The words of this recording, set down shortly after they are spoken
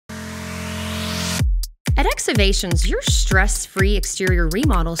At EXOVATIONS, your stress-free exterior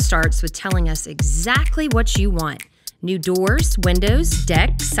remodel starts with telling us exactly what you want. New doors, windows,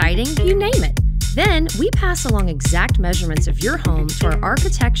 deck, siding, you name it. Then, we pass along exact measurements of your home to our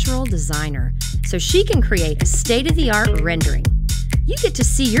architectural designer so she can create a state-of-the-art rendering. You get to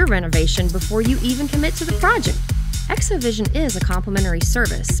see your renovation before you even commit to the project. EXOVision is a complimentary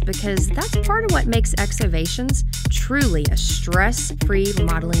service because that's part of what makes EXOVATIONS truly a stress-free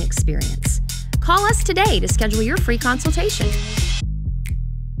remodeling experience. Call us today to schedule your free consultation.